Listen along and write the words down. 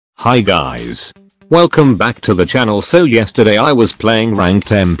Hi guys. Welcome back to the channel. So yesterday I was playing ranked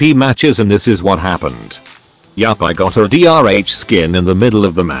MP matches and this is what happened. Yup, I got a DRH skin in the middle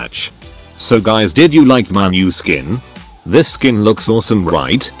of the match. So guys, did you like my new skin? This skin looks awesome,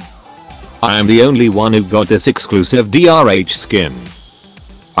 right? I am the only one who got this exclusive DRH skin.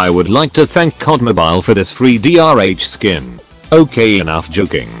 I would like to thank COD Mobile for this free DRH skin. Okay, enough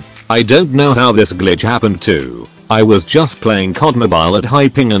joking. I don't know how this glitch happened too. I was just playing COD Mobile at high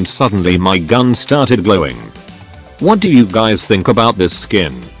ping and suddenly my gun started glowing. What do you guys think about this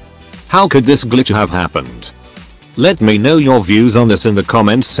skin? How could this glitch have happened? Let me know your views on this in the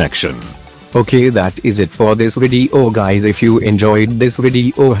comments section. Okay, that is it for this video guys. If you enjoyed this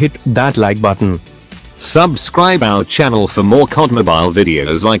video, hit that like button. Subscribe our channel for more COD Mobile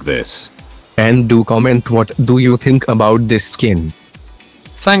videos like this. And do comment what do you think about this skin.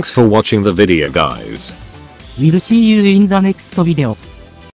 Thanks for watching the video guys. We'll see you in the next video.